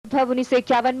उद्भव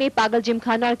 1951 में पागल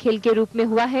जिमखाना और खेल के रूप में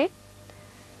हुआ है।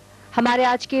 हमारे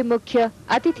आज के मुख्य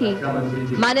अतिथि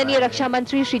माननीय रक्षा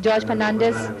मंत्री श्री जॉर्ज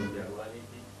फर्नांडिस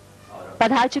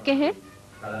पधार चुके हैं।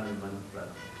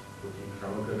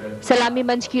 सलामी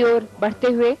मंच की ओर बढ़ते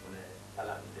हुए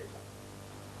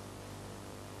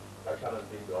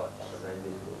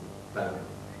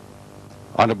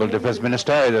Honorable Defence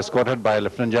Minister is escorted by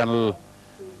Lieutenant General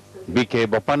B.K.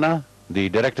 Bopanna, the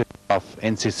Director of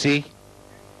NCC.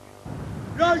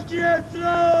 The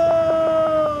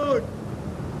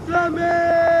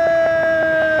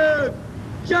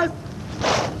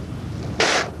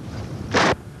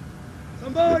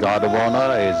Guard of Honor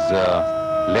is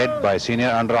led by Senior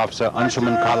Under Officer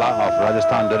Anshuman Kala of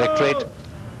Rajasthan Directorate,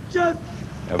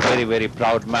 a very, very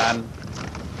proud man,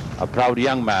 a proud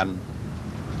young man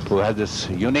who has this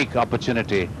unique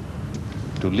opportunity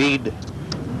to lead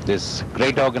this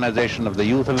great organization of the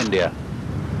youth of India.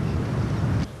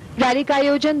 Rally का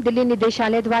आयोजन दिल्ली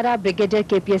निदेशालय द्वारा brigadier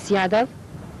KPS Yadav,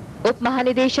 उप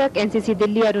महानिदेशक NCC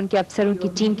Delhi और उनके अफसरों की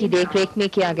टीम की देखरेख में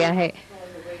किया गया है।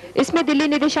 इसमें दिल्ली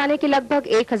निदेशालय के लगभग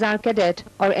 1000 कैडेट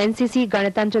और एनसीसी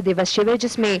गणतंत्र दिवस शिविर,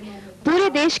 जिसमें पूरे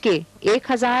देश के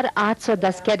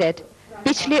 1810 कैडेट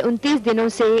पिछले 29 दिनों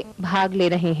से भाग ले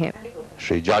रहे हैं।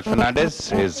 Shri George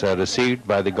Fernandez is received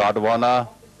by the Guard of Honor,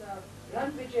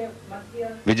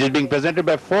 which is being presented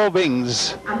by 4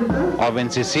 wings of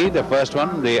NCC. The first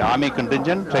one, the Army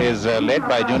Contingent, is led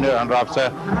by Junior Under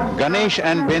Officer Ganesh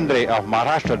and Bendre of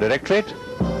Maharashtra Directorate.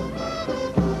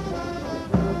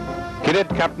 Cadet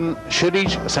Captain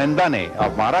Shirish Sandane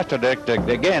of Maharashtra Directorate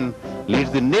again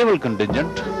leads the Naval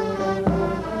Contingent.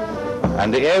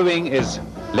 And the Air Wing is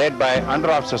led by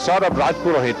Under Officer Saurabh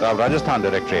Rajpurohit of Rajasthan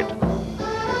Directorate.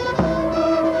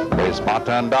 Is smart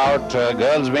turned out.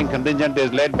 Girls Wing Contingent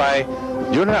is led by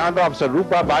Junior Under Officer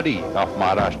Rupa Badi of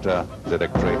Maharashtra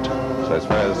Directorate. So as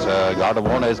far as Guard of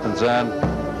Honor is concerned,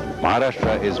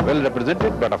 Maharashtra is well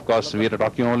represented, but of course we are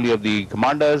talking only of the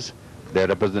commanders. There are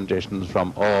representations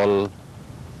from all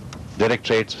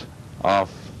directorates of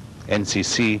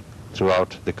NCC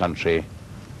throughout the country.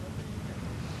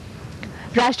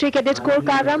 राष्ट्रीय cadet corps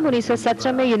का आरंभ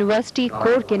 1917 में university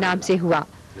core के नाम से हुआ।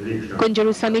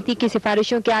 कुंजरू समिति की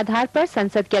सिफारिशों के आधार पर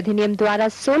संसद के अधिनियम द्वारा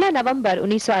 16 नवंबर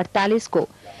 1948 को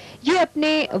ये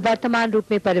अपने वर्तमान रूप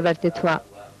में परिवर्तित हुआ।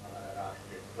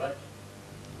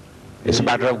 It's a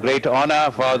matter of great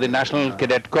honor for the National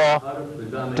Cadet Corps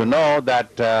to know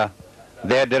that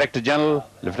their Director General,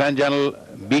 Lieutenant General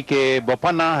B.K.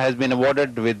 Bopanna, has been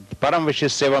awarded with Param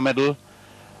Vishis Seva Medal,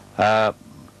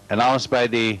 announced by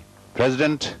the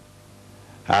President,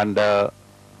 and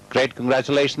great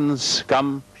congratulations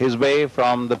come his way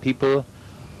from the people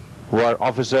who are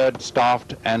officered,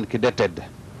 staffed and cadeted,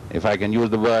 if I can use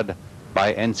the word,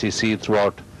 by NCC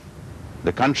throughout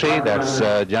the country. That's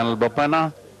General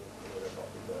Bopanna,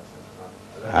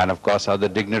 and of course other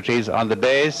dignitaries on the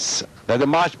dais. The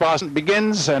march past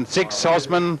begins, and 6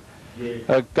 horsemen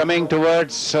coming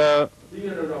towards the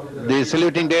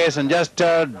saluting dais, and just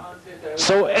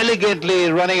so elegantly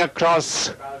running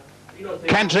across,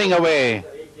 cantering away.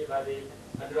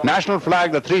 National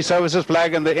flag, the 3 services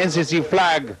flag and the NCC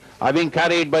flag are being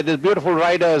carried by these beautiful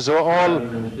riders who are all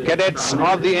cadets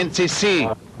of the NCC.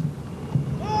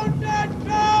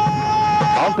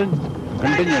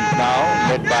 Contingent now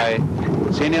led by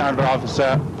Senior Under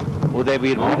Officer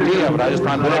Udayveer Murthy of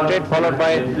Rajasthan Directorate, followed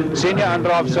by Senior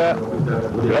Under Officer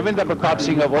Ravindra Pratap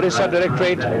Singh of Orissa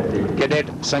Directorate, Cadet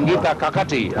Sangeeta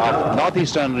Kakati of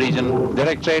Northeastern Region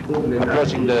Directorate,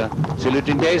 approaching the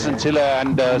saluting dais and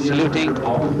saluting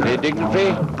the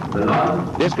dignitary.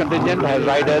 This contingent has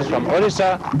riders from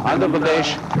Orissa, Andhra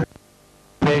Pradesh,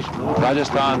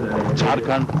 Rajasthan,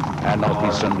 Jharkhand and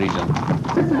Northeastern Region.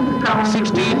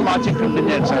 16 marching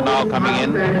contingents are now coming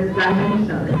in.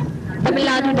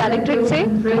 Tamil Nadu directorate से,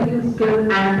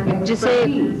 जिसे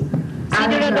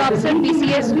senior under officer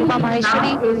PCS Uma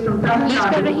Maheshwari lead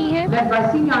कर रही हैं।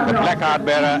 The placard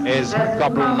bearer is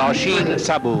Corporal Nausheen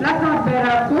Sabu.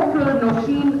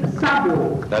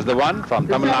 That's the one from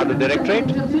Tamil Nadu Directorate.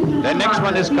 The next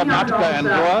one is Karnataka and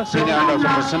Goa, Senior Under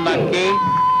Officer Prasanna K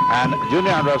and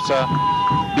Junior Under Officer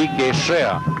B.K.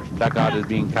 Shreya. Placard is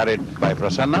being carried by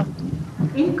Prasanna.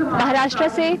 Maharashtra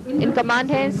से in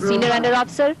command है senior under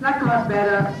officer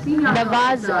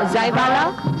Nawaz जायवाला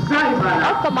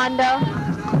और commander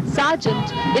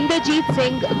sergeant Indrajit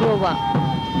Singh Grover.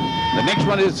 The next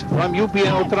one is from UP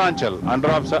and Uttaranchal.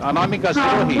 Under Officer Anamika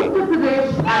Sirohi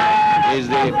is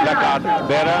the placard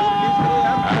bearer,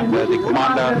 and the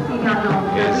commander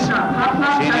is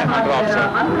Senior Under Officer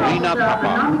Reena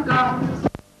Thapa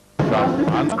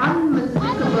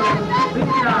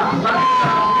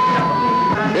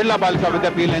from Birla Balika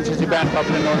Vidyapeel NCC band,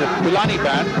 popularly known as Pilani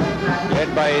band, led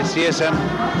by CSM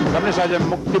Company Sergeant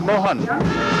Mukti Mohan.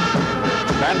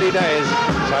 Band leader is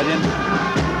Sergeant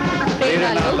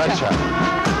Prerna Lacha.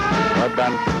 Our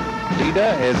band leader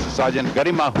is Sergeant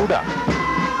Garima Huda.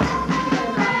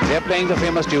 They are playing the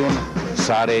famous tune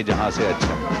Sare Jahan Se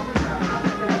Acha.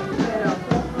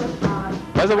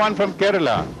 There's the one from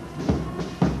Kerala.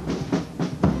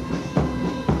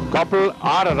 Corporal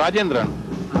R. Rajendran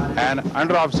and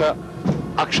Under Officer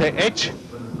Akshay H.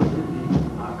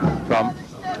 from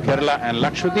Kerala and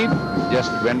Lakshadweep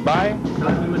just went by.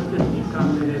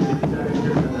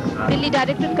 Delhi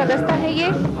directorate का दस्ता है ये।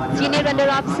 Senior under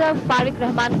officer फारिक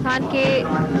Rahman Khan के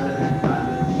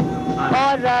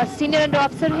और senior under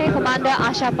officer है commander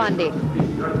Asha Pandey.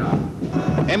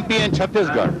 MPN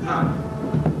Chhattisgarh.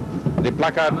 The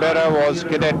placard bearer was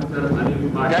Cadet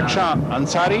Kaksha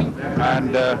Ansari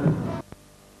and the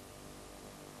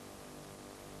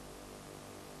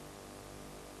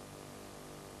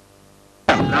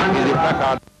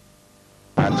placard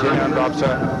and Senior Under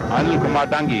Officer Anil Kumar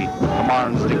Dangi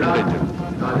commands the contingent.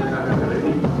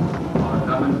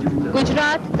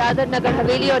 Gujarat, Dadar Nagar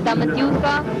Haveli और दमन दीव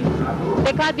का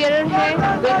placard bearer है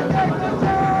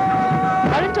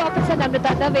warrant officer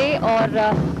नम्रता दवे और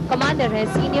commander है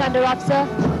senior under officer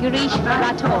Girish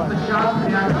Rathore.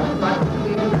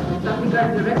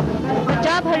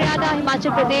 Punjab, Haryana,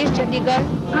 Himachal Pradesh, Chandigarh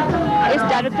इस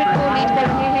directorate को lead कर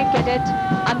रहे हैं कैडेट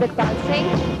अमृतपाल सिंह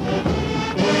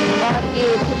और ये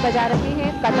धुन बजा रहे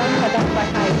हैं कदम कदम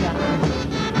बढ़ाएगा।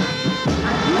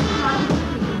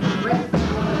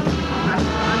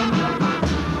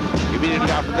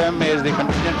 Immediately after them is the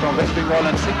contingent from West Bengal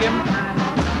and Sikkim.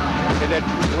 Cadet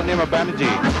Purnima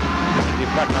Banerjee, the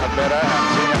placard bearer, and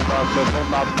Senior Under Officer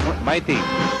Somnath Maiti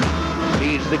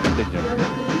leads the contingent.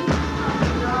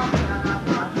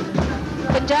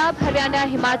 Punjab, Haryana,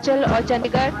 Himachal और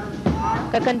चंडीगढ़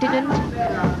का कंटिजेंट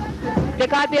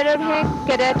प्लेकार्ड बेयरर है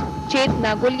कैडेट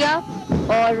चेतना गुलिया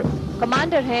और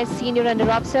कमांडर हैं senior under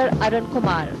officer Arun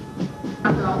Kumar.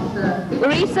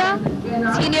 Orissa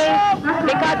senior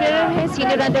placard bearer है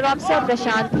senior under officer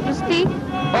प्रशांत कुस्ती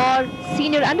और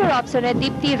senior under officer है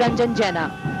दीप्ति रंजन जैना।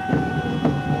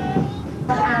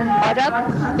 और अब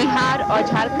बिहार और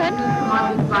Jharkhand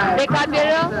placard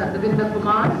bearer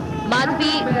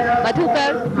Madhavi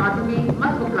Madhukar,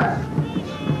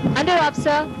 under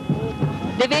officer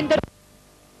Devendra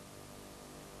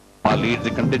leads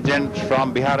the contingent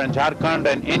from Bihar and Jharkhand,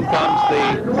 and in comes the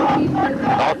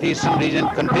Northeastern region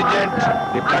contingent.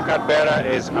 The placard bearer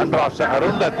is Under Officer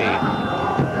Arundhati.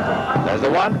 There's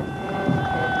the one.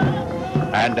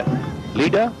 And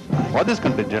leader for this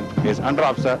contingent is Under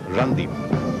Officer Randeep.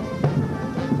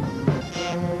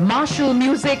 Martial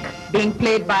music being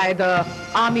played by the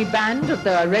Army Band of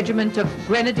the Regiment of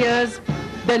Grenadiers.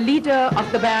 The leader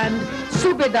of the band,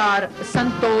 Subedar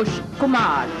Santosh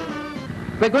Kumar.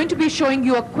 We're going to be showing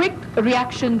you a quick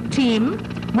reaction team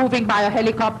moving by a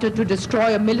helicopter to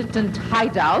destroy a militant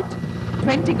hideout.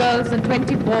 20 girls and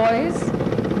 20 boys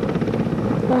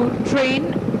who train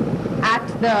at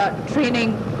the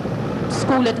training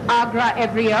school at Agra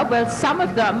every year. Well, some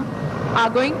of them are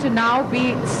going to now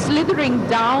be slithering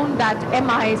down that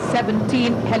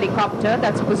Mi-17 helicopter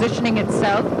that's positioning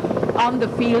itself on the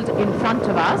field in front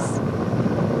of us.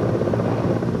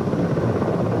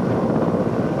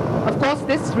 Of course,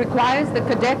 this requires the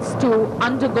cadets to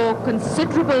undergo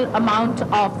considerable amount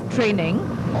of training.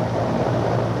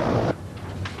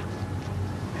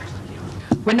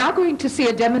 We're now going to see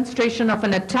a demonstration of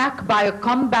an attack by a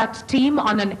combat team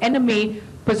on an enemy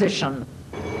position.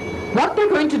 What they're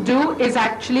going to do is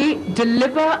actually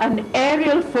deliver an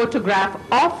aerial photograph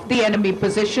of the enemy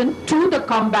position to the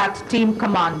combat team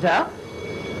commander,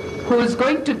 who is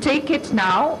going to take it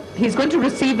now. He's going to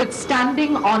receive it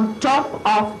standing on top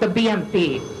of the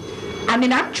BMP. And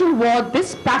in actual war,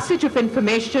 this passage of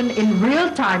information in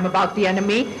real time about the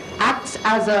enemy acts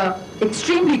as an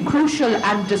extremely crucial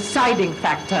and deciding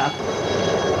factor.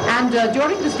 And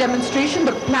during this demonstration,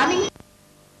 the planning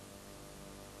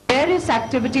various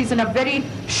activities in a very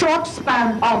short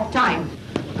span of time.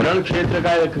 रण क्षेत्र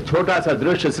का एक छोटा सा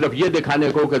दृश्य सिर्फ ये दिखाने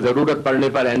को कि जरूरत पड़ने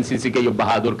पर एनसीसी के ये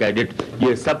बहादुर कैडेट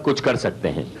ये सब कुछ कर सकते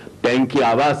हैं। टैंक की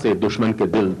आवाज से दुश्मन के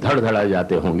दिल धड़धड़ा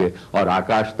जाते होंगे और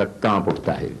आकाश तक कांप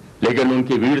उठता है, लेकिन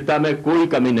उनकी वीरता में कोई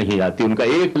कमी नहीं आती। उनका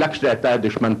एक लक्ष्य रहता है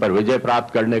दुश्मन पर विजय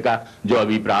प्राप्त करने का, जो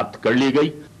अभी प्राप्त कर ली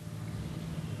गई।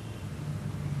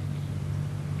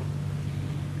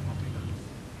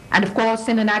 And of course,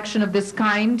 in an action of this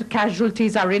kind,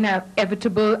 casualties are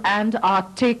inevitable and are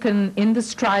taken in the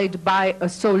stride by a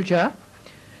soldier.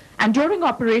 And during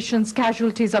operations,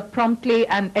 casualties are promptly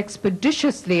and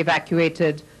expeditiously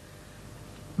evacuated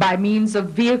by means of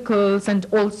vehicles and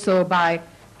also by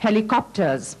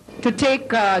helicopters to take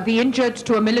the injured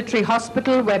to a military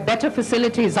hospital where better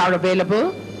facilities are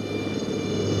available.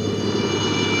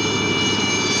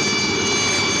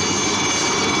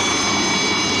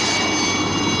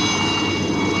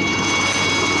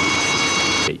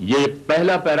 ये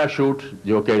पहला parachute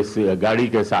जो कि इस गाड़ी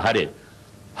के सहारे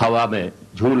हवा में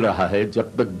झूल रहा है,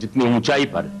 जब तक जितनी ऊंचाई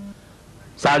पर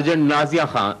सार्जेंट नाजिया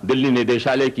खान दिल्ली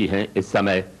निदेशालय की हैं, इस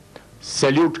समय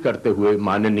सैल्यूट करते हुए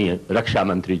माननीय रक्षा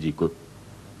मंत्री जी को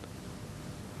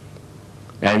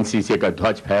एनसीसी का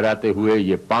ध्वज फहराते हुए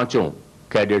ये पांचों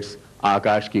कैडेट्स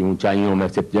आकाश की ऊंचाइयों में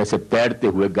से जैसे तैरते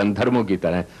हुए गंधर्वों की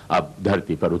तरह अब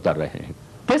धरती पर उतर रहे हैं.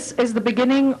 This is the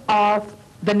beginning of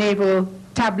the naval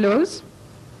tableaus.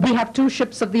 We have two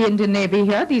ships of the Indian Navy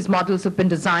here. These models have been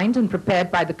designed and prepared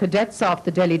by the cadets of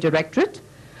the Delhi Directorate,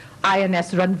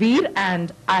 INS Ranveer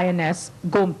and INS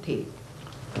Gomti.